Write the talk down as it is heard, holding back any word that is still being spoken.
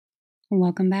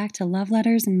Welcome back to Love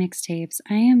Letters and Mixtapes.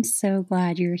 I am so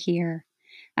glad you're here.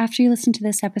 After you listen to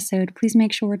this episode, please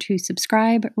make sure to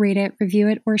subscribe, rate it, review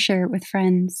it, or share it with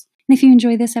friends. And if you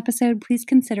enjoy this episode, please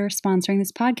consider sponsoring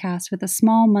this podcast with a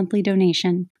small monthly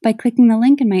donation by clicking the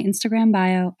link in my Instagram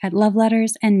bio at Love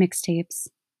Letters and Mixtapes.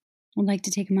 I'd like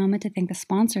to take a moment to thank the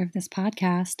sponsor of this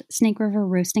podcast. Snake River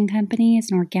Roasting Company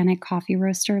is an organic coffee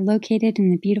roaster located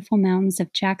in the beautiful mountains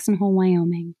of Jackson Hole,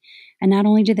 Wyoming. And not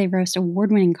only do they roast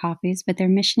award-winning coffees, but their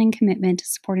mission and commitment to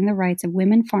supporting the rights of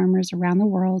women farmers around the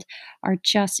world are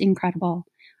just incredible.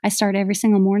 I start every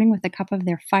single morning with a cup of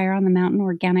their Fire on the Mountain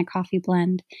organic coffee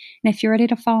blend. And if you're ready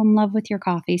to fall in love with your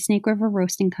coffee, Snake River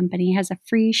Roasting Company has a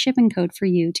free shipping code for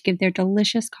you to give their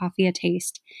delicious coffee a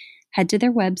taste. Head to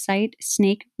their website,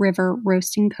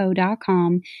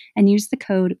 snakeriverroastingco.com, and use the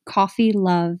code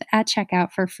COFFEELOVE at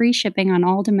checkout for free shipping on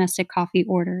all domestic coffee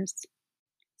orders.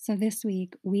 So this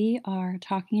week, we are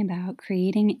talking about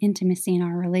creating intimacy in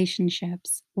our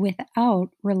relationships without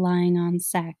relying on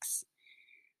sex.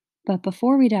 But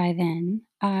before we dive in,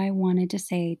 I wanted to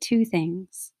say two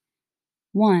things.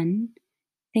 One,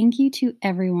 thank you to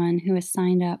everyone who has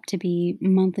signed up to be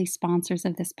monthly sponsors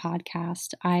of this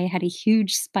podcast. I had a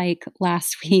huge spike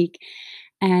last week,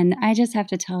 and I just have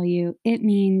to tell you, it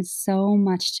means so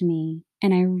much to me.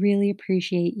 And I really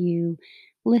appreciate you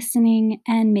listening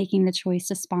and making the choice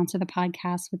to sponsor the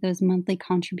podcast with those monthly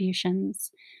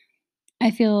contributions.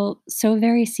 I feel so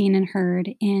very seen and heard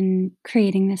in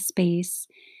creating this space.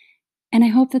 And I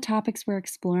hope the topics we're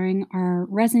exploring are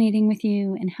resonating with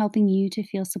you and helping you to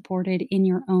feel supported in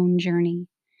your own journey.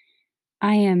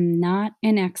 I am not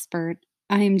an expert.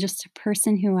 I am just a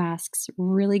person who asks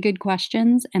really good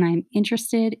questions, and I'm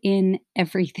interested in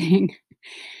everything.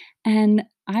 And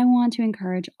I want to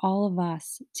encourage all of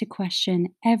us to question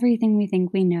everything we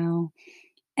think we know,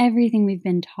 everything we've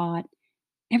been taught,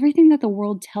 everything that the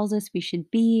world tells us we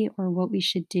should be or what we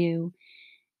should do.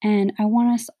 And I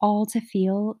want us all to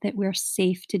feel that we're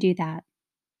safe to do that.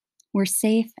 We're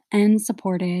safe and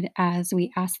supported as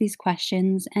we ask these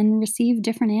questions and receive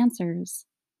different answers.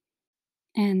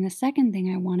 And the second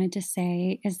thing I wanted to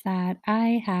say is that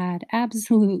I had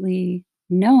absolutely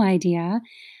no idea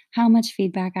how much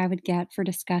feedback I would get for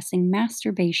discussing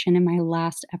masturbation in my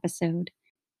last episode.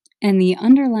 And the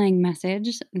underlying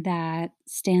message that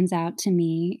stands out to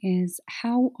me is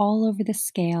how all over the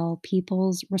scale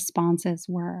people's responses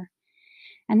were.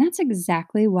 And that's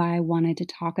exactly why I wanted to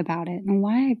talk about it and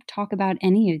why I talk about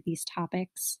any of these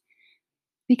topics.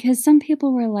 Because some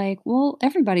people were like, well,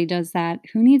 everybody does that.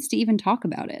 Who needs to even talk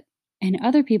about it? And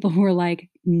other people were like,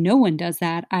 no one does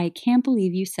that. I can't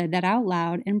believe you said that out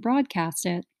loud and broadcast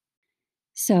it.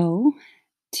 So,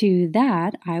 to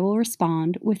that, I will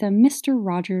respond with a Mr.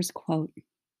 Rogers quote.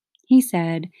 He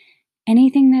said,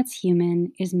 anything that's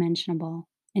human is mentionable,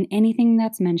 and anything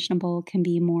that's mentionable can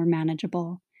be more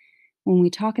manageable. When we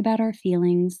talk about our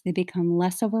feelings, they become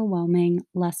less overwhelming,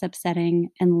 less upsetting,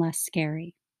 and less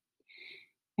scary.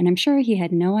 And I'm sure he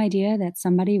had no idea that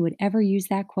somebody would ever use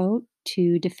that quote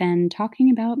to defend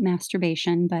talking about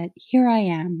masturbation, but here I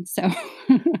am. So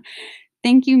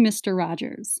thank you, Mr.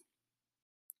 Rogers.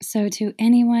 So, to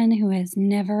anyone who has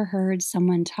never heard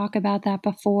someone talk about that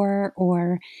before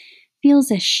or feels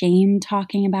ashamed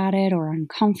talking about it or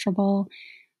uncomfortable,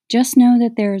 just know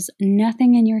that there's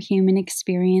nothing in your human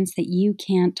experience that you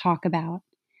can't talk about.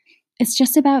 It's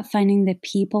just about finding the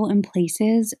people and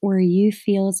places where you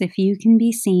feel as if you can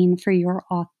be seen for your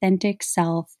authentic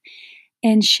self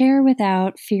and share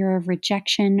without fear of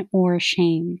rejection or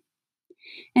shame.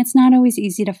 It's not always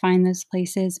easy to find those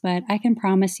places, but I can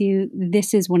promise you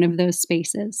this is one of those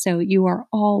spaces, so you are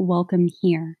all welcome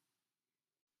here.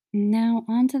 Now,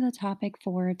 on to the topic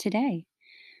for today,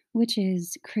 which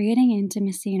is creating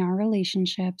intimacy in our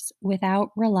relationships without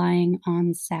relying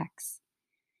on sex.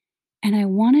 And I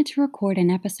wanted to record an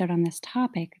episode on this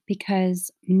topic because,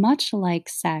 much like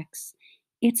sex,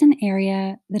 it's an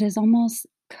area that is almost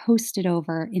coasted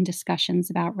over in discussions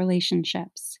about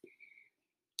relationships.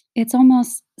 It's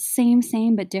almost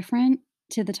same, but different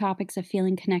to the topics of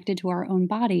feeling connected to our own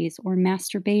bodies or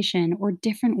masturbation or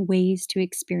different ways to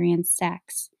experience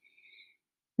sex.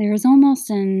 There is almost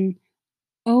an,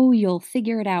 oh, you'll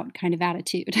figure it out kind of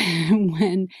attitude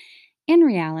when in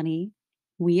reality,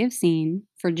 we have seen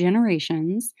for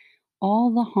generations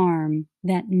all the harm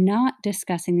that not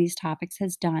discussing these topics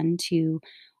has done to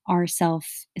our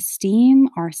self esteem,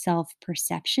 our self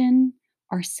perception,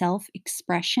 our self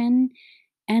expression,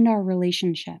 and our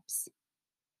relationships.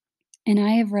 And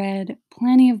I have read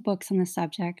plenty of books on the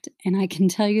subject, and I can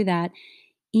tell you that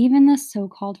even the so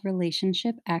called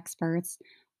relationship experts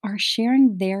are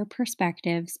sharing their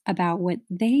perspectives about what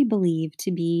they believe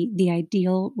to be the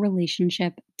ideal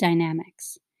relationship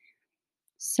dynamics.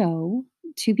 So,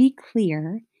 to be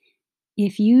clear,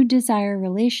 if you desire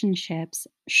relationships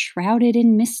shrouded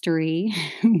in mystery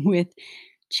with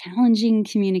challenging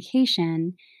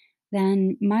communication,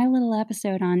 then my little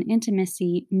episode on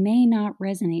intimacy may not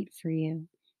resonate for you.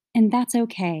 And that's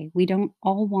okay. We don't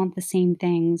all want the same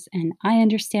things, and I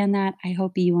understand that. I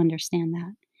hope you understand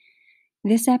that.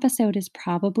 This episode is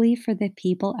probably for the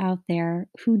people out there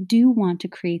who do want to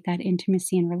create that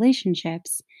intimacy in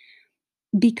relationships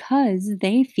because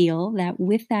they feel that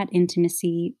with that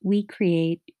intimacy, we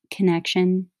create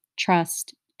connection,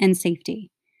 trust, and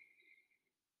safety,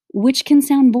 which can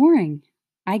sound boring.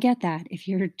 I get that. If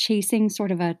you're chasing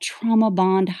sort of a trauma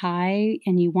bond high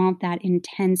and you want that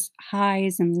intense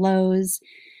highs and lows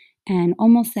and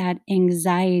almost that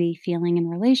anxiety feeling in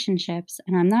relationships,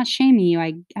 and I'm not shaming you,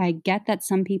 I get that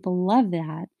some people love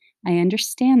that. I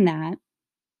understand that.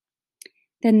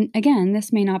 Then again,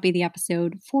 this may not be the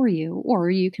episode for you, or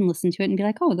you can listen to it and be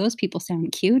like, oh, those people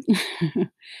sound cute.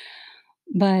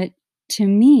 But to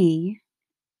me,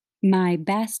 my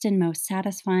best and most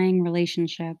satisfying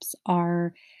relationships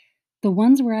are the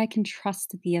ones where I can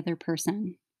trust the other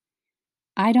person.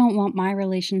 I don't want my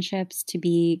relationships to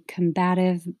be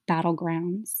combative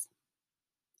battlegrounds.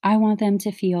 I want them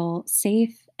to feel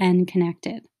safe and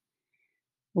connected.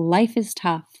 Life is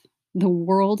tough. The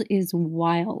world is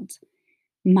wild.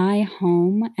 My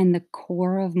home and the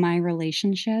core of my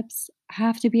relationships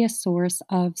have to be a source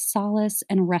of solace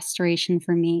and restoration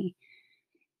for me,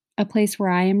 a place where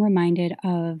I am reminded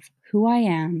of who I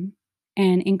am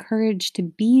and encouraged to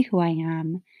be who I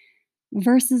am,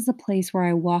 versus a place where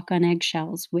I walk on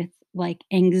eggshells with like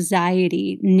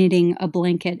anxiety knitting a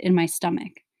blanket in my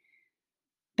stomach.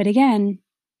 But again,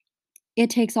 it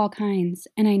takes all kinds,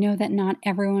 and I know that not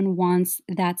everyone wants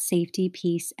that safety,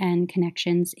 peace, and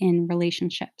connections in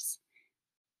relationships.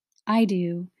 I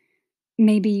do.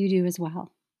 Maybe you do as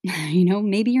well.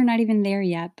 Maybe you're not even there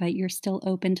yet, but you're still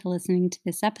open to listening to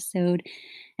this episode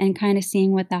and kind of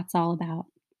seeing what that's all about.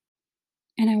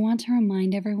 And I want to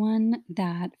remind everyone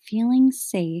that feeling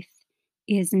safe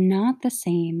is not the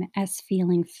same as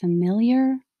feeling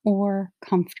familiar or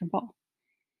comfortable.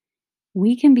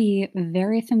 We can be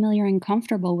very familiar and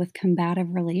comfortable with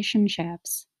combative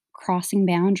relationships, crossing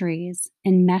boundaries,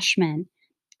 enmeshment,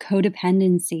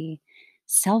 codependency,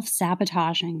 self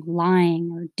sabotaging,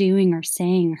 lying, or doing or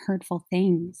saying hurtful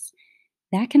things.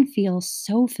 That can feel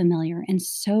so familiar and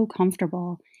so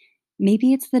comfortable.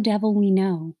 Maybe it's the devil we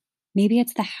know. Maybe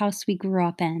it's the house we grew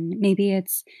up in. Maybe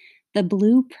it's the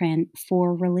blueprint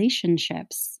for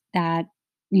relationships that,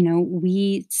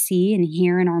 we see and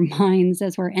hear in our minds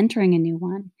as we're entering a new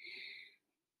one.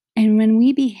 And when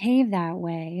we behave that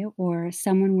way, or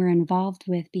someone we're involved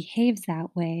with behaves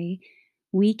that way,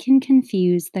 we can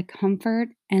confuse the comfort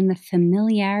and the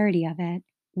familiarity of it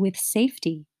with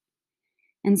safety.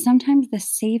 And sometimes the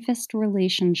safest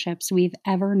relationships we've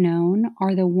ever known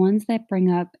are the ones that bring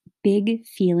up big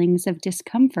feelings of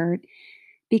discomfort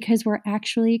because we're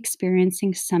actually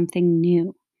experiencing something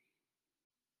new.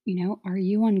 Are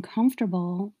you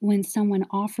uncomfortable when someone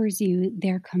offers you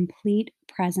their complete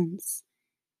presence?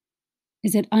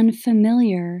 Is it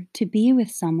unfamiliar to be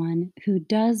with someone who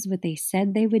does what they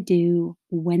said they would do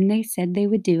when they said they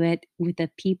would do it with the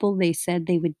people they said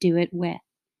they would do it with?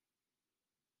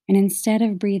 And instead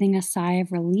of breathing a sigh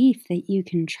of relief that you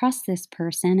can trust this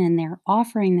person and they're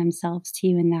offering themselves to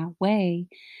you in that way,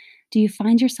 do you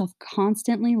find yourself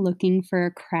constantly looking for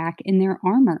a crack in their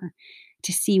armor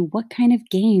to see what kind of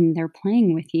game they're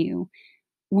playing with you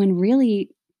when really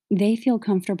they feel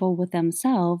comfortable with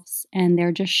themselves and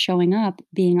they're just showing up,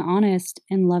 being honest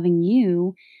and loving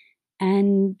you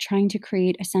and trying to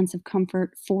create a sense of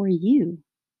comfort for you?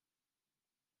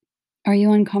 Are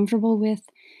you uncomfortable with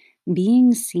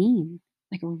being seen,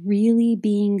 like really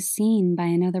being seen by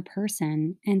another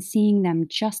person and seeing them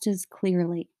just as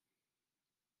clearly?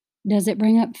 Does it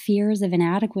bring up fears of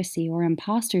inadequacy or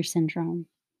imposter syndrome?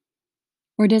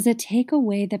 Or does it take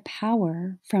away the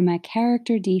power from a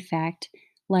character defect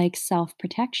like self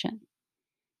protection?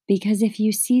 Because if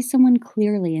you see someone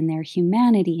clearly in their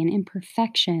humanity and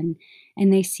imperfection,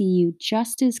 and they see you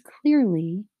just as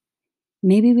clearly,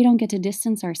 maybe we don't get to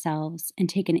distance ourselves and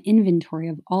take an inventory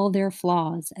of all their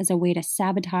flaws as a way to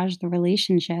sabotage the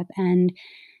relationship and,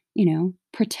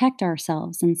 protect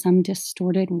ourselves in some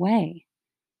distorted way.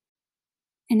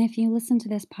 And if you listen to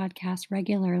this podcast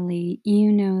regularly,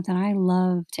 you know that I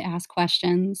love to ask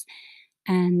questions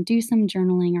and do some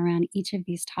journaling around each of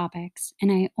these topics.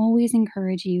 And I always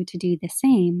encourage you to do the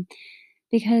same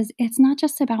because it's not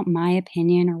just about my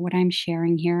opinion or what I'm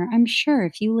sharing here. I'm sure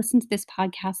if you listen to this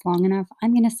podcast long enough,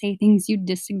 I'm going to say things you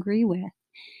disagree with.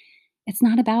 It's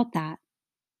not about that.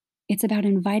 It's about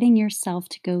inviting yourself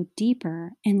to go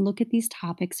deeper and look at these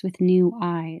topics with new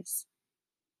eyes.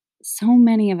 So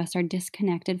many of us are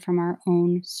disconnected from our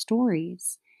own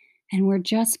stories, and we're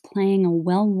just playing a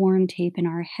well worn tape in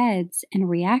our heads and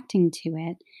reacting to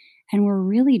it, and we're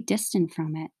really distant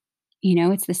from it.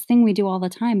 It's this thing we do all the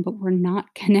time, but we're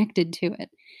not connected to it.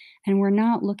 And we're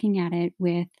not looking at it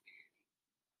with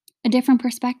a different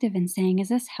perspective and saying, is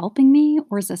this helping me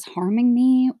or is this harming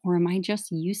me? Or am I just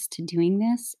used to doing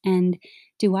this? And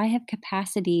do I have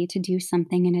capacity to do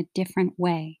something in a different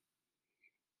way?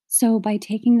 So, by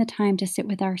taking the time to sit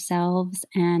with ourselves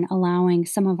and allowing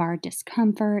some of our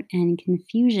discomfort and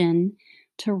confusion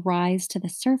to rise to the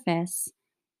surface,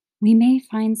 we may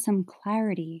find some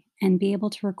clarity and be able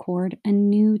to record a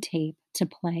new tape to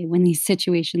play when these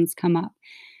situations come up.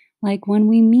 Like when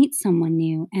we meet someone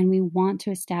new and we want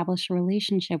to establish a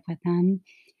relationship with them,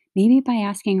 maybe by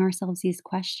asking ourselves these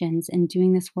questions and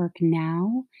doing this work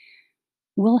now,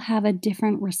 we'll have a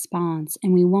different response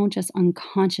and we won't just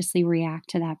unconsciously react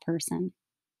to that person.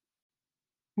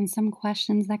 And some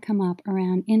questions that come up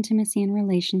around intimacy and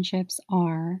relationships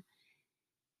are: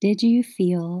 did you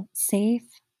feel safe,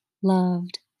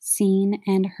 loved, seen,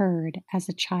 and heard as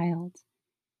a child?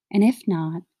 And if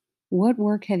not, what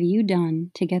work have you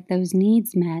done to get those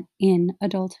needs met in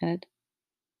adulthood?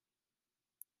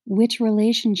 Which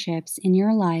relationships in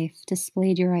your life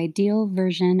displayed your ideal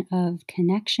version of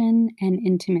connection and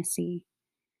intimacy?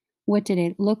 What did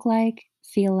it look like,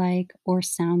 feel like, or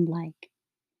sound like?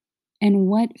 And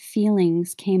what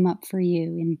feelings came up for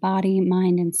you in body,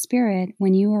 mind, and spirit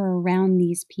when you were around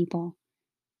these people?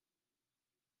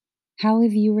 How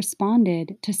have you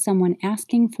responded to someone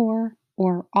asking for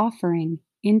or offering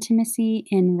intimacy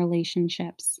in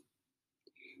relationships?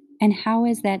 And how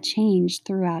has that changed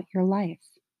throughout your life?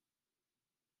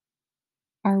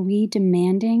 Are we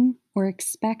demanding or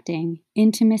expecting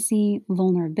intimacy,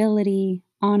 vulnerability,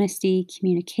 honesty,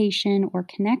 communication, or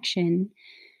connection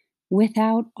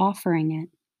without offering it,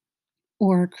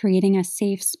 or creating a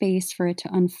safe space for it to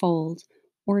unfold,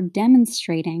 or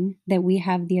demonstrating that we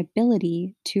have the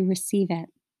ability to receive it?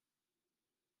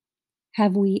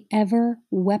 Have we ever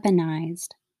weaponized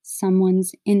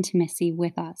someone's intimacy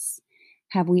with us?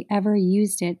 Have we ever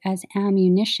used it as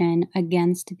ammunition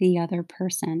against the other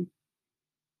person?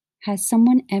 Has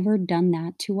someone ever done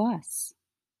that to us?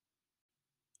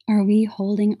 Are we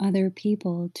holding other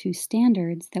people to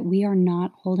standards that we are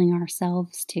not holding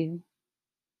ourselves to?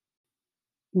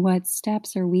 What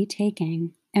steps are we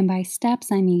taking? And by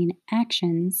steps, I mean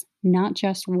actions, not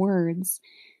just words,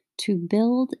 to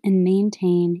build and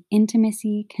maintain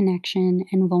intimacy, connection,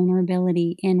 and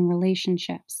vulnerability in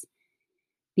relationships.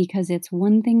 Because it's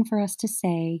one thing for us to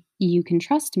say, you can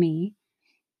trust me,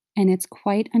 and it's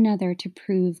quite another to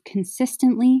prove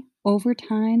consistently over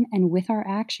time and with our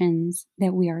actions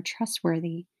that we are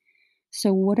trustworthy.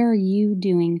 So, what are you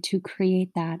doing to create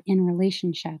that in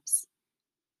relationships?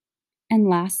 And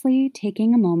lastly,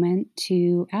 taking a moment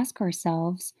to ask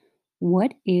ourselves,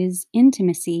 what is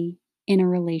intimacy in a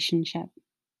relationship?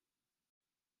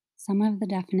 Some of the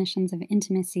definitions of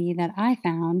intimacy that I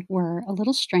found were a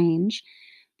little strange,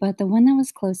 but the one that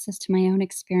was closest to my own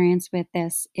experience with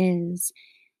this is: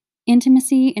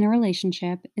 intimacy in a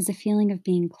relationship is a feeling of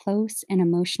being close and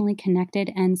emotionally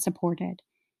connected and supported.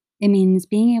 It means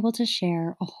being able to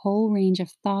share a whole range of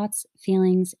thoughts,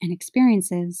 feelings, and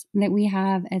experiences that we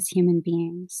have as human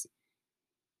beings.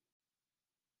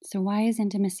 So, why is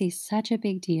intimacy such a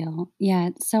big deal,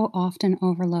 yet so often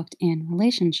overlooked in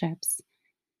relationships?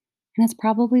 And it's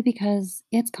probably because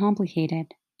it's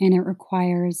complicated and it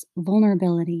requires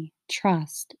vulnerability,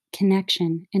 trust,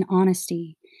 connection, and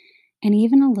honesty, and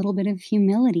even a little bit of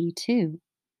humility, too.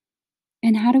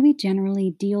 And how do we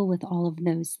generally deal with all of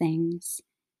those things?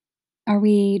 Are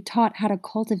we taught how to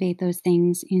cultivate those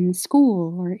things in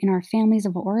school or in our families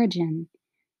of origin?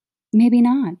 Maybe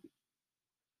not.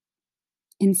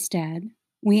 Instead,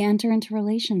 we enter into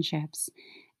relationships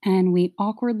and we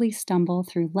awkwardly stumble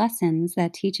through lessons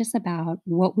that teach us about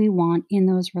what we want in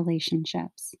those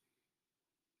relationships.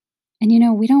 And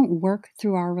we don't work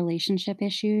through our relationship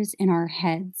issues in our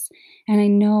heads. And I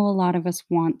know a lot of us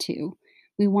want to.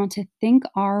 We want to think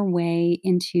our way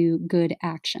into good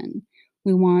action.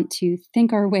 We want to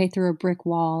think our way through a brick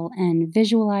wall and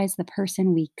visualize the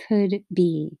person we could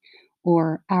be,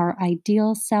 or our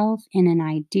ideal self in an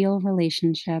ideal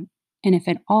relationship. And if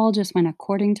it all just went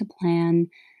according to plan,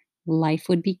 life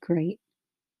would be great.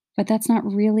 But that's not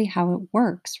really how it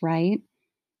works, right?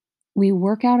 We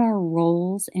work out our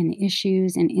roles and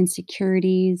issues and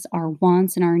insecurities, our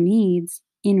wants and our needs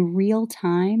in real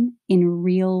time, in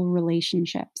real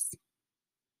relationships.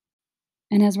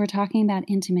 And as we're talking about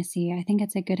intimacy, I think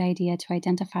it's a good idea to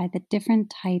identify the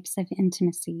different types of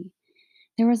intimacy.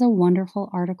 There was a wonderful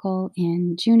article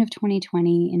in June of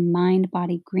 2020 in Mind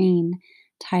Body Green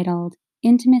titled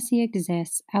Intimacy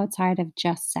Exists Outside of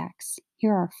Just Sex.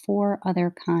 Here are four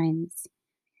other kinds.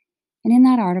 And in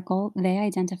that article, they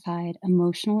identified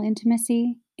emotional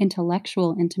intimacy,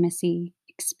 intellectual intimacy,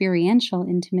 experiential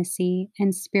intimacy,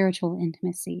 and spiritual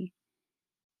intimacy.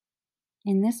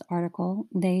 In this article,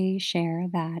 they share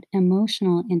that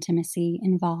emotional intimacy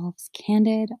involves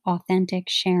candid, authentic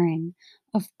sharing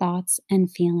of thoughts and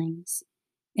feelings.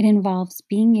 It involves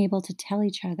being able to tell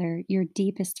each other your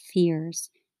deepest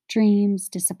fears, dreams,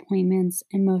 disappointments,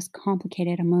 and most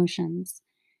complicated emotions,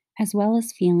 as well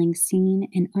as feeling seen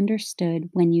and understood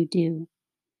when you do.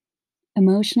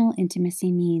 Emotional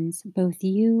intimacy means both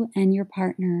you and your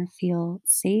partner feel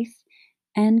safe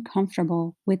and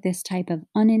comfortable with this type of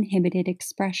uninhibited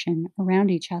expression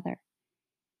around each other.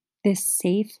 This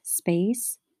safe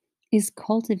space is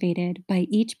cultivated by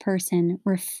each person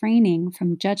refraining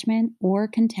from judgment or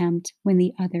contempt when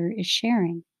the other is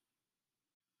sharing.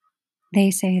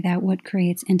 They say that what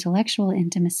creates intellectual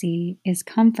intimacy is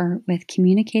comfort with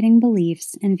communicating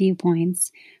beliefs and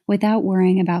viewpoints without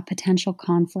worrying about potential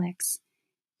conflicts.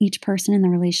 Each person in the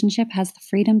relationship has the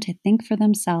freedom to think for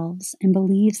themselves and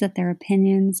believes that their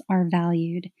opinions are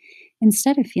valued,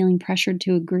 instead of feeling pressured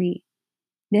to agree.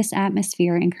 This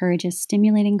atmosphere encourages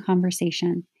stimulating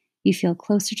conversation. You feel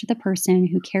closer to the person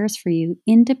who cares for you,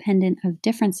 independent of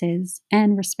differences,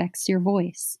 and respects your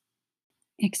voice.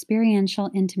 Experiential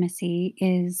intimacy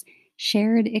is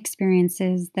shared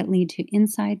experiences that lead to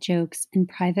inside jokes and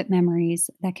private memories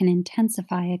that can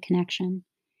intensify a connection.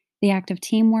 The act of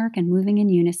teamwork and moving in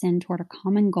unison toward a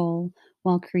common goal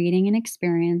while creating an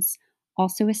experience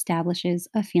also establishes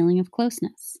a feeling of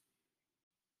closeness.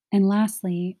 And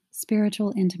lastly,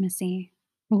 spiritual intimacy.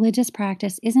 Religious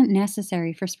practice isn't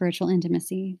necessary for spiritual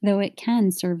intimacy, though it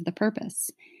can serve the purpose.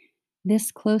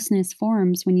 This closeness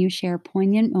forms when you share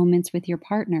poignant moments with your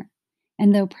partner.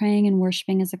 And though praying and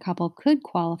worshiping as a couple could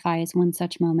qualify as one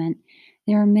such moment,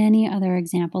 there are many other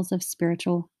examples of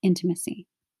spiritual intimacy.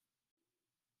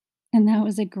 And that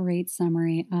was a great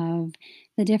summary of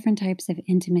the different types of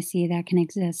intimacy that can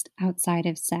exist outside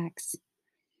of sex.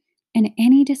 And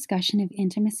any discussion of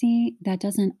intimacy that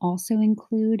doesn't also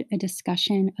include a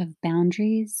discussion of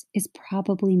boundaries is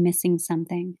probably missing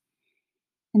something.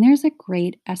 And there's a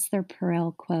great Esther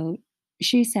Perel quote.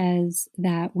 She says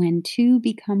that when two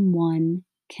become one,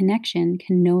 connection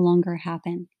can no longer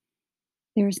happen.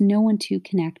 There's no one to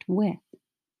connect with.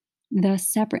 Thus,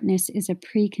 separateness is a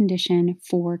precondition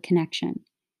for connection.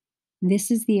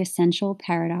 This is the essential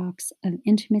paradox of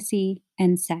intimacy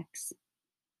and sex.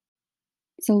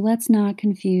 So let's not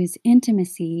confuse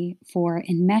intimacy for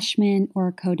enmeshment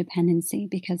or codependency,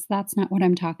 because that's not what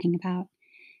I'm talking about.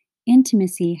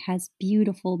 Intimacy has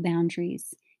beautiful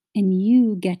boundaries, and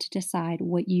you get to decide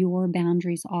what your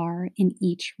boundaries are in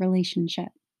each relationship.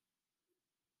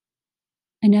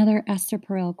 Another Esther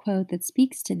Perel quote that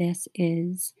speaks to this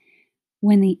is,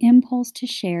 when the impulse to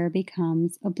share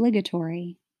becomes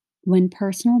obligatory, when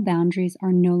personal boundaries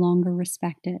are no longer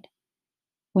respected,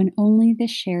 when only the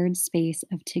shared space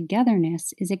of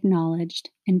togetherness is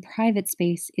acknowledged and private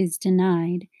space is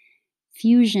denied,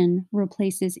 fusion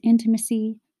replaces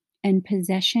intimacy and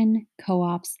possession co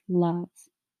opts love.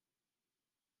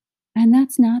 And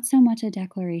that's not so much a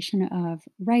declaration of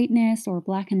rightness or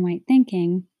black and white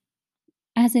thinking,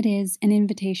 as it is an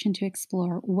invitation to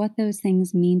explore what those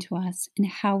things mean to us and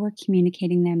how we're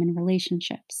communicating them in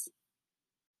relationships.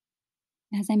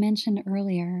 As I mentioned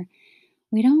earlier,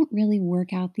 we don't really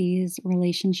work out these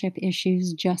relationship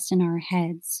issues just in our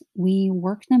heads. We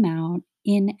work them out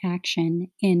in action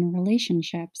in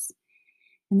relationships.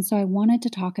 And so I wanted to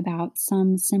talk about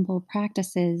some simple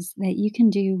practices that you can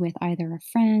do with either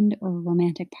a friend or a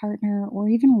romantic partner or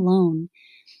even alone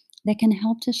that can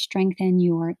help to strengthen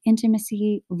your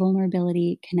intimacy,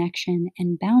 vulnerability, connection,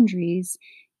 and boundaries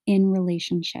in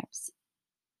relationships.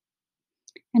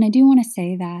 And I do want to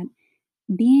say that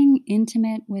being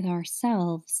intimate with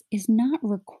ourselves is not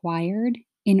required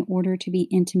in order to be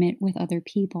intimate with other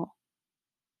people,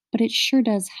 but it sure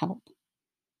does help.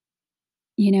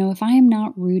 If I am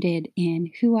not rooted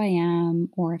in who I am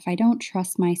or if I don't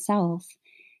trust myself,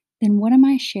 then what am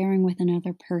I sharing with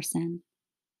another person?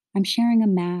 I'm sharing a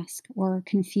mask or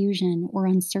confusion or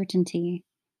uncertainty.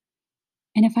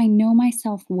 And if I know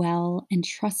myself well and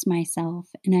trust myself,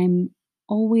 and I'm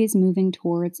always moving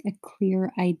towards a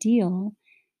clear ideal,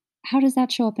 how does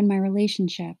that show up in my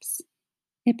relationships?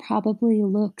 It probably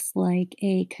looks like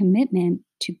a commitment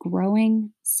to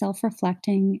growing, self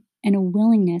reflecting, and a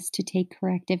willingness to take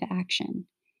corrective action.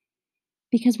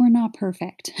 Because we're not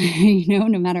perfect, no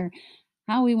matter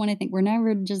how we want to think, we're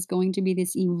never just going to be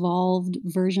this evolved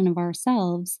version of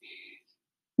ourselves.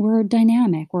 We're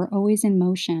dynamic, we're always in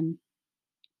motion.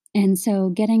 And so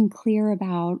getting clear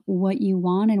about what you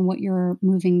want and what you're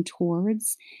moving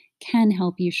towards can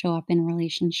help you show up in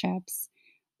relationships.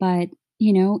 But,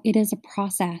 it is a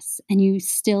process and you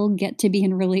still get to be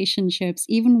in relationships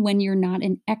even when you're not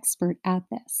an expert at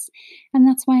this. And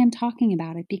that's why I'm talking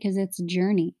about it because it's a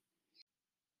journey.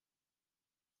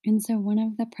 And so, one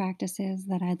of the practices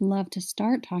that I'd love to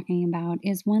start talking about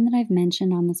is one that I've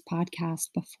mentioned on this podcast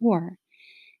before,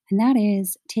 and that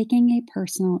is taking a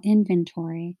personal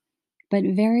inventory, but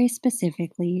very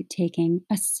specifically taking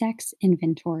a sex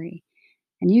inventory.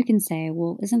 And you can say,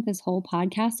 well, isn't this whole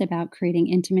podcast about creating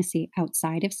intimacy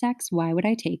outside of sex? Why would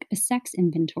I take a sex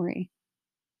inventory?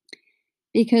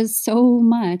 Because so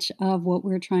much of what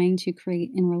we're trying to create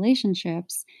in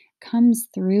relationships comes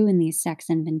through in these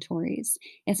sex inventories.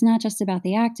 It's not just about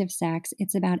the act of sex,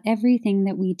 it's about everything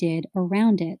that we did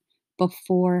around it,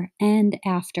 before and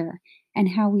after, and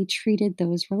how we treated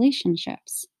those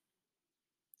relationships.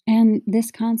 And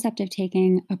this concept of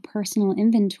taking a personal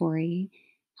inventory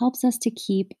helps us to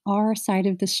keep our side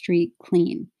of the street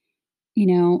clean. You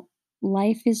know,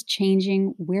 Life is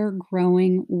changing, we're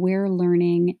growing, we're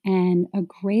learning, and a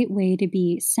great way to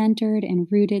be centered and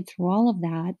rooted through all of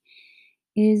that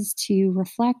is to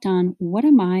reflect on what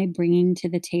am I bringing to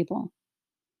the table?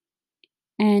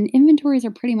 And inventories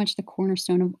are pretty much the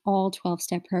cornerstone of all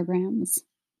 12-step programs.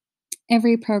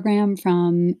 Every program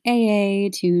from AA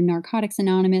to Narcotics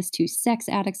Anonymous to Sex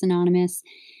Addicts Anonymous,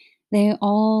 they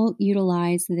all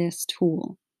utilize this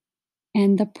tool.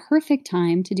 And the perfect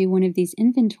time to do one of these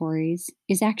inventories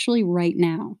is actually right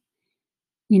now.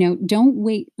 Don't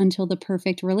wait until the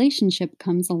perfect relationship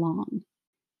comes along.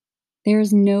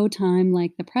 There's no time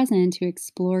like the present to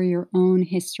explore your own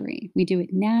history. We do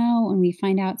it now and we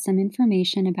find out some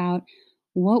information about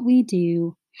what we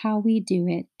do, how we do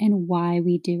it, and why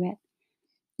we do it.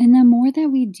 And the more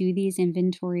that we do these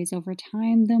inventories over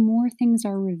time, the more things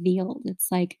are revealed. It's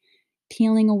like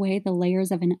peeling away the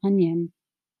layers of an onion.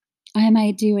 I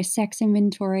might do a sex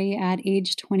inventory at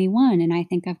age 21 and I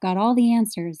think I've got all the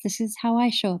answers. This is how I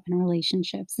show up in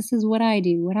relationships. This is what I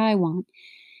do, what I want.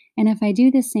 And if I do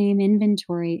the same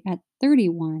inventory at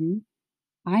 31,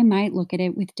 I might look at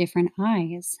it with different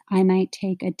eyes. I might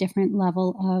take a different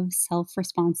level of self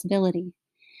responsibility.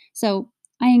 So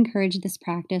I encourage this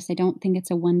practice. I don't think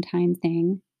it's a one time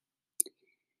thing.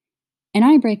 And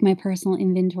I break my personal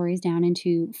inventories down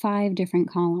into 5 different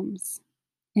columns.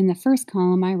 In the first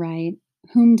column, I write,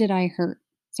 whom did I hurt?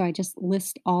 So I just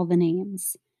list all the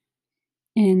names.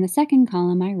 In the second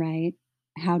column, I write,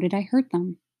 how did I hurt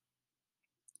them?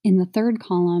 In the third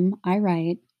column, I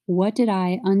write, what did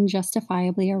I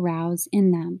unjustifiably arouse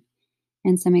in them?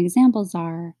 And some examples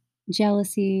are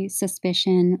jealousy,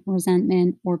 suspicion,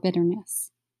 resentment, or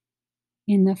bitterness.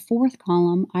 In the fourth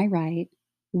column, I write,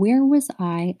 where was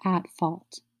I at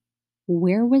fault?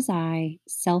 Where was I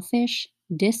selfish,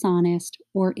 dishonest,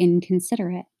 or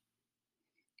inconsiderate?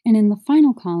 And in the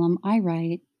final column, I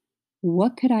write,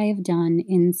 what could I have done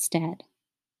instead?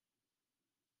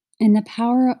 And the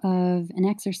power of an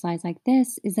exercise like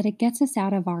this is that it gets us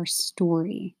out of our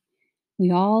story.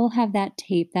 We all have that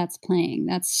tape that's playing,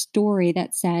 that story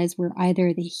that says we're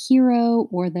either the hero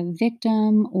or the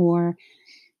victim or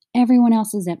everyone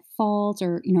else is at fault.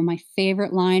 Or, my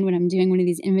favorite line when I'm doing one of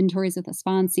these inventories with a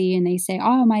sponsee and they say,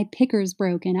 oh, my picker's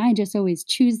broken. I just always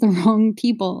choose the wrong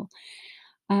people.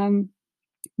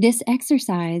 This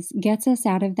exercise gets us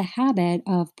out of the habit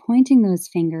of pointing those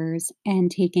fingers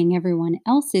and taking everyone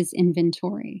else's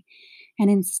inventory. And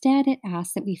instead, it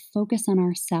asks that we focus on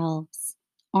ourselves,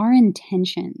 our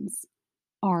intentions,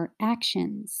 our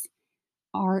actions,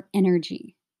 our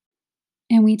energy.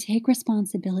 And we take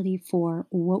responsibility for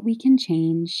what we can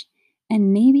change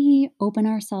and maybe open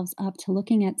ourselves up to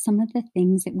looking at some of the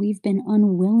things that we've been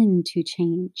unwilling to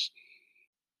change.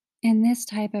 In this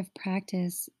type of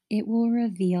practice, it will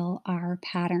reveal our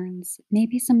patterns,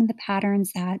 maybe some of the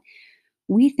patterns that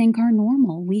we think are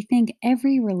normal. We think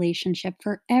every relationship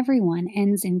for everyone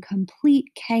ends in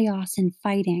complete chaos and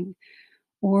fighting,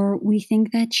 or we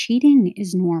think that cheating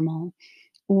is normal,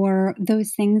 or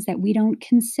those things that we don't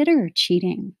consider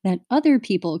cheating, that other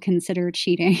people consider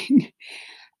cheating.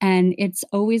 And it's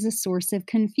always a source of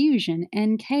confusion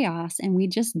and chaos, and we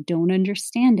just don't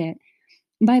understand it.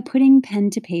 By putting pen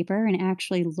to paper and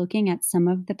actually looking at some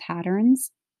of the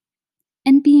patterns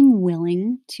and being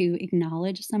willing to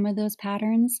acknowledge some of those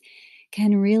patterns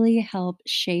can really help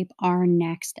shape our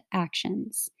next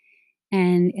actions.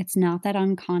 And it's not that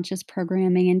unconscious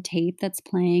programming and tape that's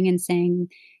playing and saying,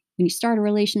 when you start a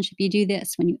relationship, you do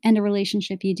this. When you end a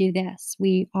relationship, you do this.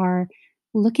 We are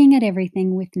looking at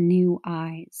everything with new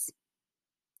eyes.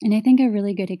 And I think a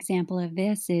really good example of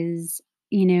this is,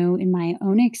 in my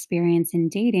own experience in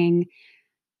dating,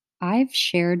 I've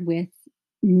shared with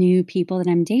new people that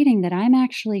I'm dating that I'm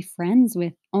actually friends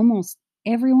with almost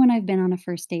everyone I've been on a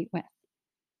first date with.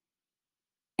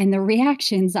 And the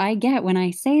reactions I get when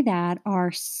I say that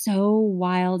are so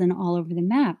wild and all over the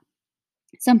map.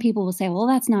 Some people will say, well,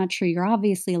 that's not true. You're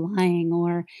obviously lying,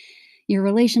 or your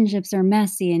relationships are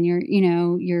messy and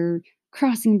you're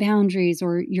crossing boundaries,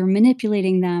 or you're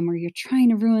manipulating them, or you're trying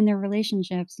to ruin their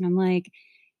relationships. And I'm like,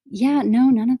 yeah, no,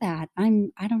 none of that.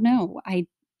 I don't know.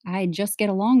 I just get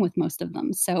along with most of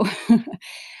them. So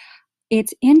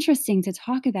it's interesting to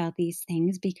talk about these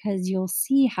things because you'll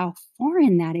see how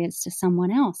foreign that is to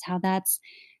someone else, how that's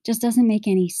just doesn't make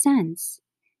any sense.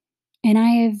 And I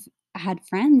have had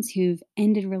friends who've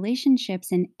ended relationships,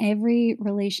 and every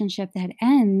relationship that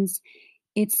ends,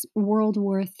 it's World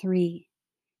War III.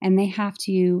 And they have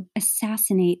to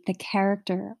assassinate the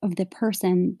character of the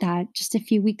person that just a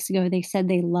few weeks ago they said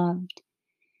they loved,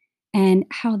 and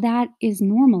how that is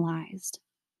normalized.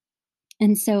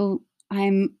 And so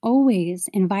I'm always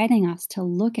inviting us to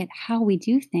look at how we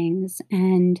do things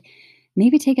and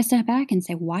maybe take a step back and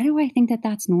say, why do I think that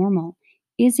that's normal?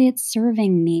 Is it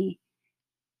serving me?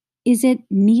 Is it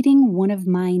meeting one of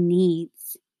my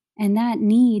needs? And that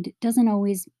need doesn't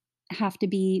always have to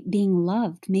be being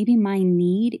loved. Maybe my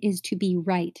need is to be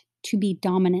right, to be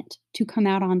dominant, to come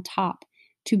out on top,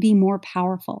 to be more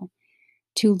powerful,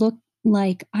 to look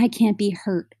like I can't be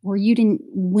hurt, or you didn't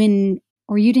win,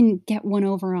 or you didn't get one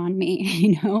over on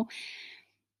me,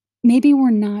 Maybe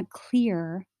we're not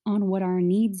clear on what our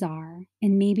needs are,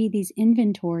 and maybe these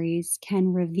inventories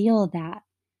can reveal that.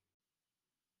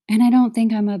 And I don't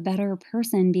think I'm a better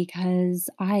person because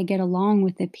I get along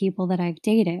with the people that I've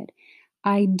dated.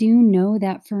 I do know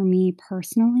that for me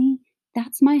personally,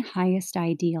 that's my highest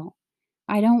ideal.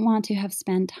 I don't want to have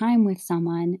spent time with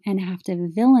someone and have to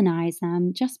villainize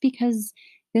them just because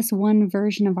this one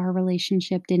version of our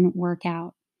relationship didn't work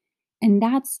out. And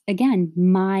that's, again,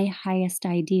 my highest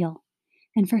ideal.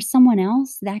 And for someone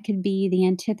else, that could be the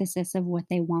antithesis of what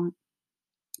they want.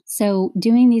 So,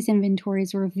 doing these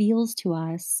inventories reveals to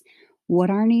us what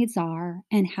our needs are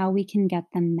and how we can get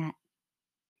them met.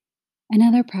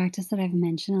 Another practice that I've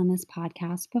mentioned on this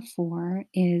podcast before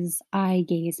is eye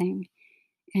gazing.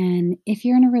 And if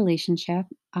you're in a relationship,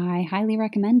 I highly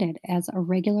recommend it as a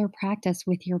regular practice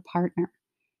with your partner,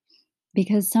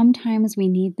 because sometimes we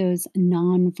need those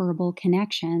nonverbal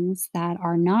connections that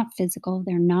are not physical,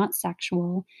 they're not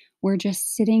sexual. We're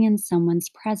just sitting in someone's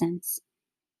presence.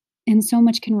 And so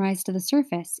much can rise to the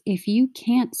surface. If you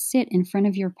can't sit in front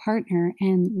of your partner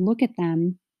and look at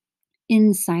them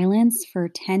in silence for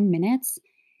 10 minutes,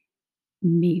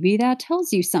 maybe that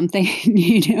tells you something,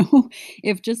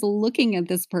 If just looking at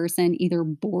this person either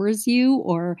bores you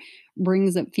or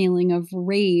brings up feeling of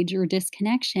rage or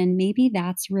disconnection, maybe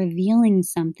that's revealing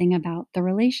something about the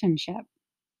relationship.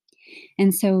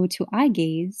 And so to eye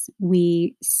gaze,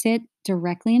 we sit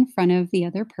directly in front of the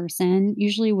other person,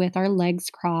 usually with our legs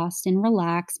crossed and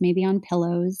relaxed, maybe on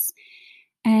pillows,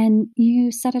 and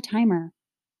you set a timer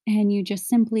and you just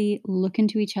simply look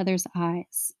into each other's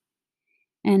eyes.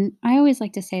 And I always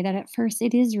like to say that at first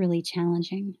it is really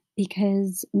challenging,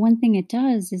 because one thing it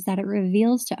does is that it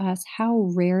reveals to us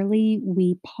how rarely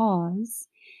we pause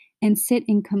and sit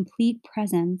in complete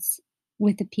presence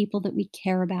with the people that we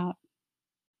care about,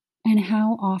 and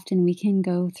how often we can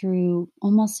go through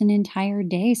almost an entire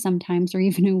day sometimes, or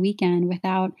even a weekend,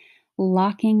 without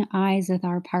locking eyes with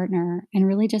our partner and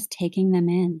really just taking them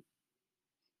in.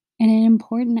 And an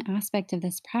important aspect of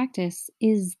this practice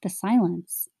is the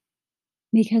silence.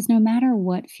 Because no matter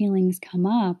what feelings come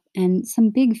up, and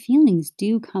some big feelings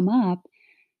do come up,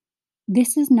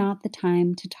 this is not the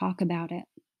time to talk about it.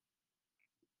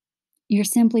 You're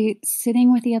simply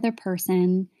sitting with the other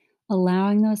person,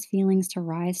 allowing those feelings to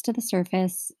rise to the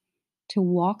surface, to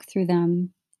walk through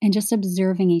them, and just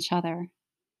observing each other.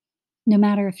 No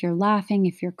matter if you're laughing,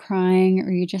 if you're crying,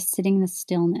 or you're just sitting in the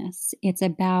stillness, it's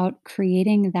about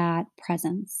creating that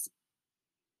presence.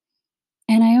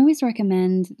 And I always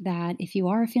recommend that if you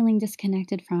are feeling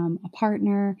disconnected from a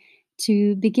partner,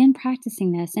 to begin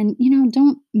practicing this. And,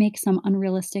 don't make some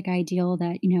unrealistic ideal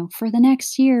that, for the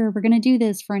next year, we're going to do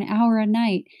this for an hour a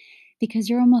night, because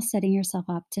you're almost setting yourself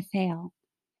up to fail.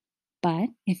 But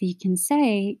if you can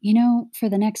say, for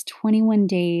the next 21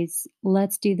 days,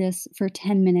 let's do this for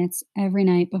 10 minutes every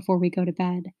night before we go to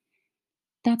bed,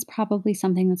 that's probably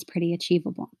something that's pretty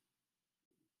achievable.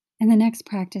 And the next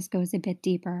practice goes a bit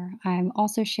deeper. I've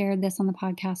also shared this on the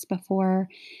podcast before,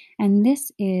 and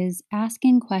this is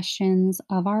asking questions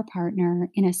of our partner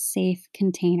in a safe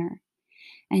container.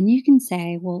 And you can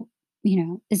say, well,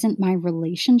 isn't my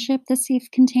relationship the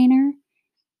safe container?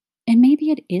 And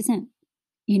maybe it isn't.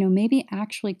 Maybe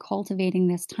actually cultivating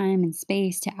this time and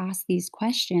space to ask these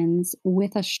questions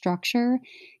with a structure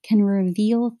can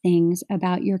reveal things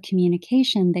about your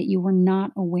communication that you were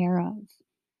not aware of.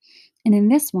 And in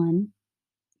this one,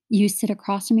 you sit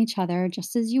across from each other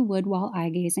just as you would while eye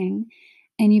gazing,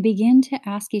 and you begin to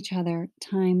ask each other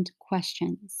timed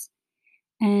questions.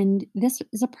 And this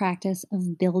is a practice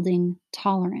of building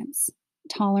tolerance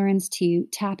to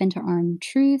tap into our own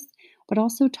truth, but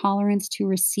also tolerance to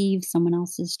receive someone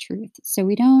else's truth. So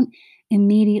we don't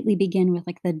immediately begin with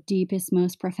like the deepest,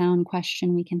 most profound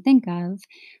question we can think of.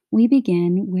 We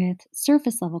begin with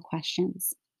surface level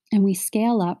questions and we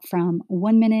scale up from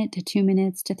 1 minute to 2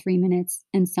 minutes to 3 minutes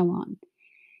and so on.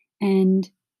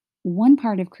 And one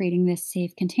part of creating this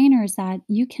safe container is that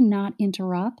you cannot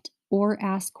interrupt or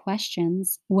ask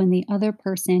questions when the other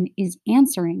person is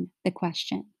answering the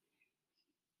question.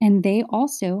 And they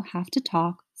also have to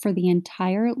talk for the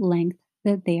entire length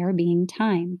that they are being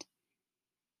timed.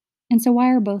 And so,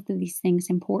 why are both of these things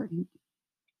important?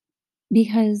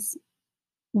 Because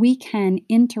we can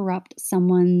interrupt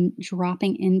someone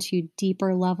dropping into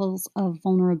deeper levels of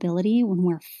vulnerability when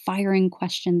we're firing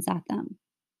questions at them.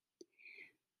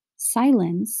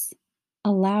 Silence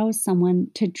allows someone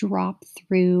to drop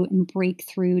through and break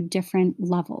through different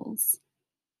levels.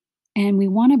 And we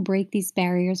want to break these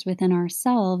barriers within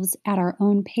ourselves at our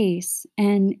own pace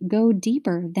and go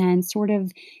deeper than sort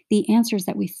of the answers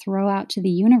that we throw out to the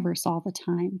universe all the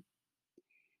time.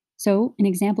 So, an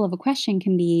example of a question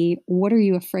can be, what are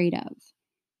you afraid of?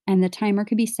 And the timer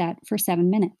could be set for 7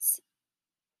 minutes.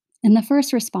 And the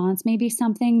first response may be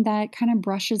something that kind of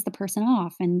brushes the person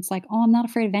off. And it's like, oh, I'm not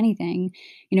afraid of anything.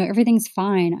 Everything's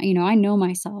fine. I know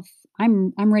myself.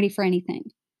 I'm ready for anything.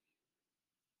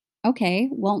 Okay,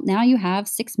 well, now you have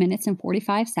 6 minutes and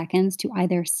 45 seconds to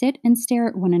either sit and stare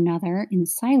at one another in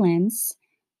silence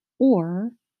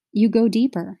or you go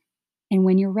deeper. And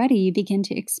when you're ready, you begin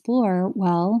to explore,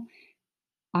 well,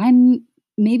 I'm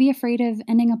maybe afraid of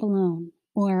ending up alone,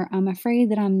 or I'm afraid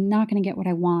that I'm not going to get what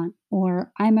I want,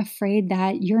 or I'm afraid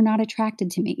that you're not attracted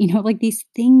to me. Like these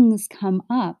things come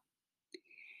up.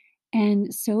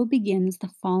 And so begins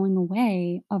the falling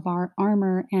away of our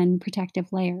armor and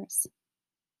protective layers.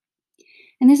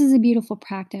 And this is a beautiful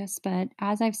practice, but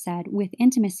as I've said, with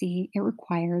intimacy, it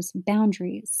requires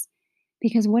boundaries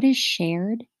because what is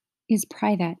shared is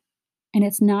private and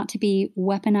it's not to be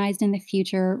weaponized in the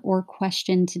future or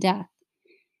questioned to death.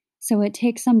 So it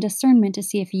takes some discernment to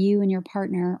see if you and your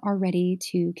partner are ready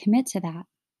to commit to that.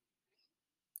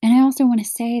 And I also want to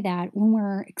say that when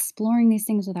we're exploring these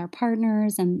things with our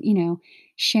partners and,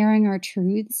 sharing our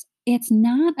truths, it's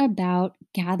not about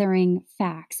gathering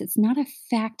facts. It's not a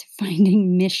fact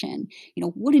finding mission.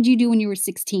 What did you do when you were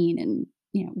 16? And,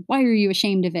 why are you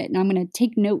ashamed of it? And I'm going to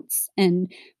take notes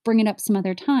and bring it up some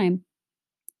other time.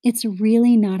 It's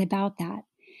really not about that.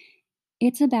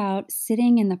 It's about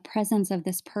sitting in the presence of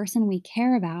this person we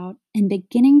care about and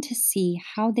beginning to see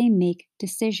how they make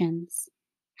decisions,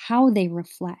 how they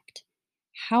reflect,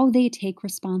 how they take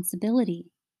responsibility,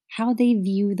 how they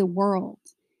view the world.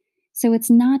 So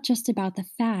it's not just about the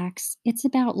facts, it's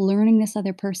about learning this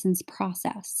other person's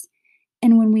process.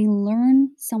 And when we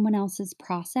learn someone else's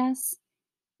process,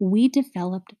 we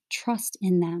developed trust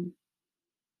in them.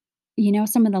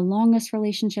 Some of the longest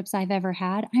relationships I've ever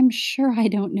had, I'm sure I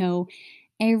don't know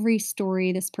every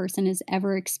story this person has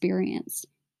ever experienced,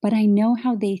 but I know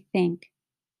how they think.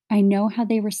 I know how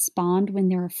they respond when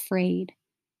they're afraid.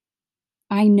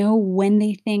 I know when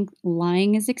they think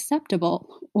lying is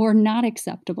acceptable or not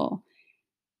acceptable.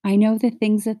 I know the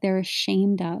things that they're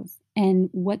ashamed of and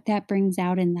what that brings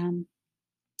out in them.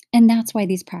 And that's why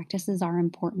these practices are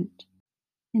important.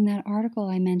 In that article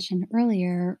I mentioned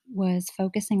earlier was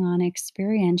focusing on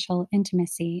experiential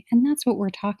intimacy, and that's what we're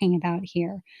talking about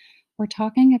here. We're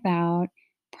talking about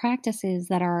practices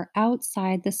that are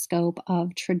outside the scope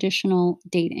of traditional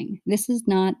dating. This is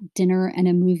not dinner and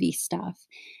a movie stuff.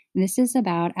 This is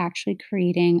about actually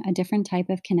creating a different type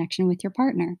of connection with your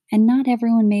partner, and not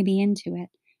everyone may be into it.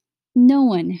 No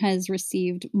one has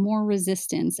received more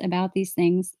resistance about these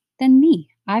things than me.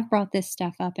 I've brought this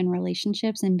stuff up in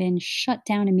relationships and been shut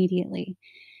down immediately.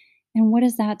 And what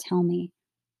does that tell me?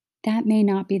 That may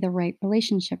not be the right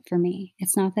relationship for me.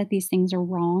 It's not that these things are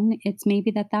wrong. It's maybe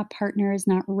that that partner is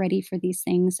not ready for these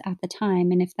things at the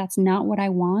time. And if that's not what I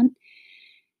want,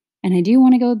 and I do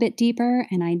want to go a bit deeper,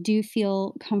 and I do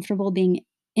feel comfortable being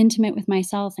intimate with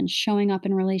myself and showing up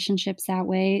in relationships that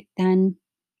way, then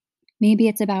maybe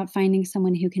it's about finding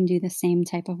someone who can do the same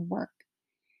type of work.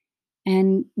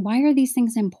 And why are these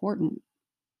things important?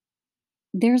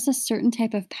 There's a certain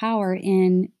type of power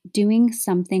in doing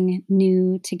something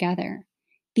new together,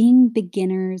 being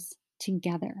beginners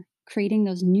together, creating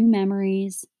those new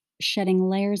memories, shedding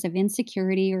layers of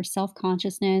insecurity or self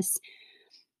consciousness,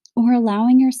 or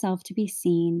allowing yourself to be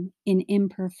seen in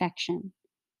imperfection.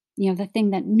 The thing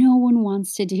that no one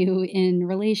wants to do in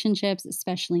relationships,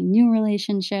 especially new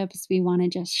relationships. We want to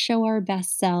just show our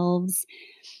best selves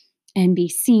and be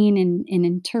seen and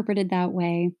interpreted that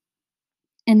way.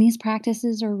 And these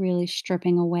practices are really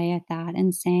stripping away at that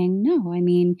and saying, no, I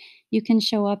mean, you can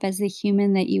show up as the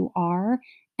human that you are,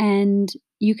 and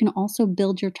you can also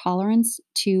build your tolerance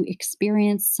to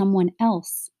experience someone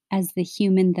else as the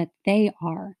human that they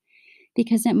are,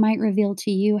 because it might reveal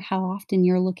to you how often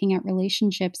you're looking at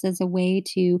relationships as a way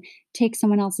to take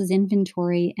someone else's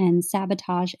inventory and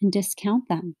sabotage and discount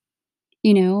them.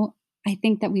 You know, I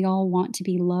think that we all want to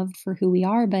be loved for who we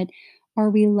are, but are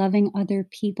we loving other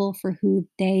people for who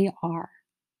they are?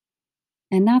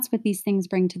 And that's what these things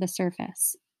bring to the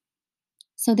surface.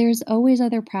 So there's always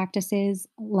other practices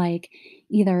like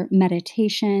either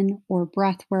meditation or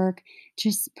breath work,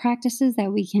 just practices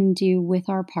that we can do with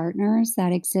our partners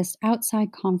that exist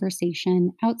outside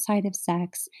conversation, outside of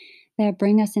sex, that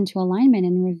bring us into alignment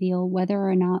and reveal whether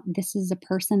or not this is a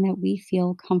person that we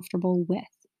feel comfortable with.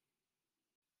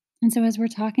 And so, as we're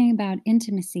talking about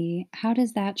intimacy, how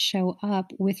does that show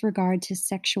up with regard to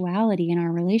sexuality in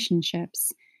our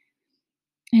relationships?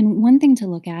 And one thing to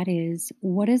look at is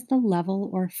what is the level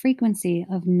or frequency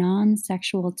of non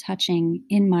sexual touching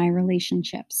in my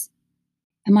relationships?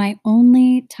 Am I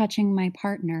only touching my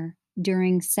partner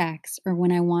during sex or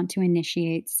when I want to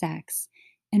initiate sex?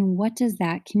 And what does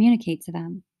that communicate to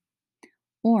them?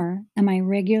 Or am I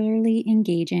regularly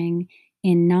engaging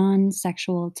in non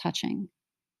sexual touching?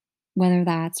 Whether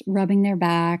that's rubbing their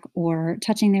back or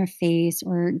touching their face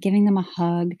or giving them a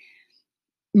hug,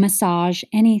 massage,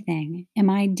 anything. Am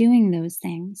I doing those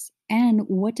things? And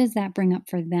what does that bring up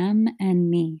for them and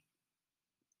me?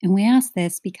 And we ask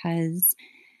this because,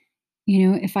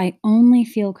 if I only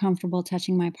feel comfortable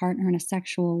touching my partner in a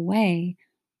sexual way,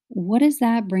 what is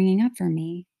that bringing up for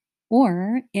me?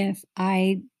 Or if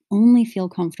I only feel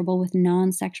comfortable with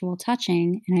non sexual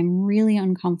touching and I'm really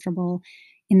uncomfortable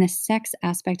in the sex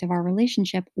aspect of our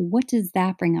relationship, what does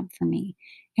that bring up for me?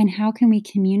 And how can we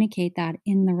communicate that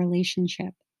in the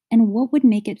relationship? And what would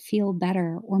make it feel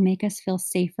better or make us feel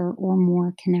safer or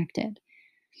more connected?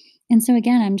 And so,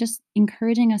 again, I'm just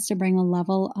encouraging us to bring a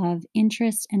level of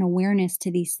interest and awareness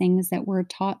to these things that we're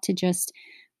taught to just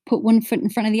put one foot in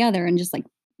front of the other and just like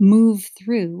move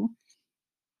through.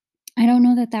 I don't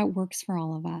know that that works for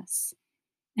all of us.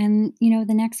 And,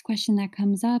 the next question that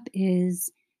comes up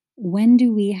is when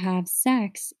do we have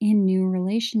sex in new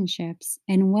relationships?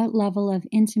 And what level of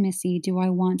intimacy do I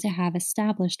want to have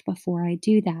established before I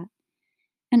do that?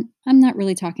 And I'm not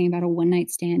really talking about a one night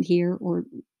stand here or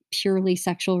purely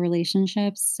sexual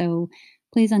relationships. So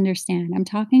please understand, I'm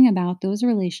talking about those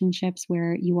relationships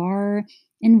where you are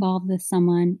involved with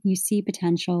someone, you see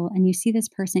potential, and you see this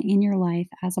person in your life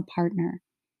as a partner.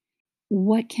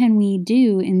 What can we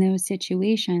do in those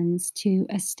situations to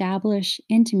establish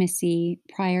intimacy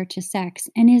prior to sex?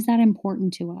 And is that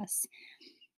important to us?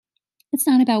 It's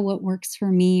not about what works for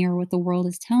me or what the world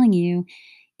is telling you.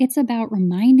 It's about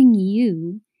reminding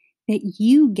you that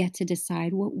you get to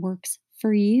decide what works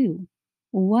for you.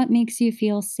 What makes you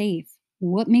feel safe?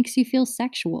 What makes you feel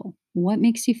sexual? What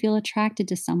makes you feel attracted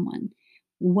to someone?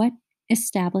 What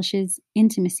establishes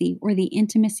intimacy or the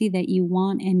intimacy that you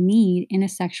want and need in a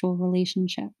sexual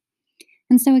relationship?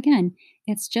 And so, again,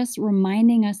 it's just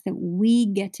reminding us that we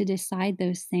get to decide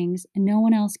those things and no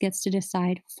one else gets to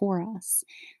decide for us,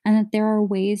 and that there are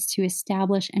ways to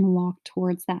establish and walk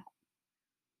towards that.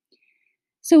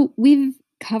 So, we've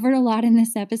covered a lot in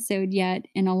this episode, yet,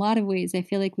 in a lot of ways, I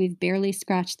feel like we've barely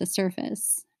scratched the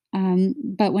surface.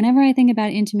 But whenever I think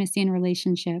about intimacy in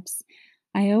relationships,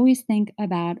 I always think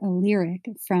about a lyric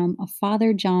from a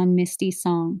Father John Misty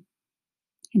song.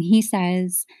 And he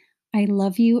says, I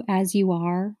love you as you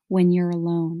are when you're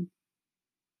alone.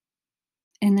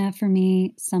 And that for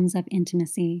me sums up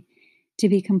intimacy, to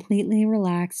be completely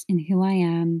relaxed in who I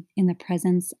am in the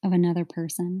presence of another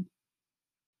person.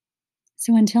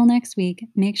 So until next week,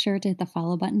 make sure to hit the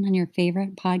follow button on your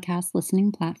favorite podcast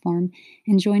listening platform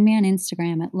and join me on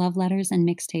Instagram at Love Letters and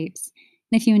Mixtapes.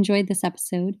 And if you enjoyed this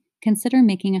episode, consider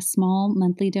making a small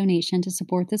monthly donation to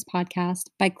support this podcast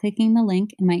by clicking the link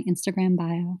in my Instagram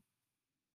bio.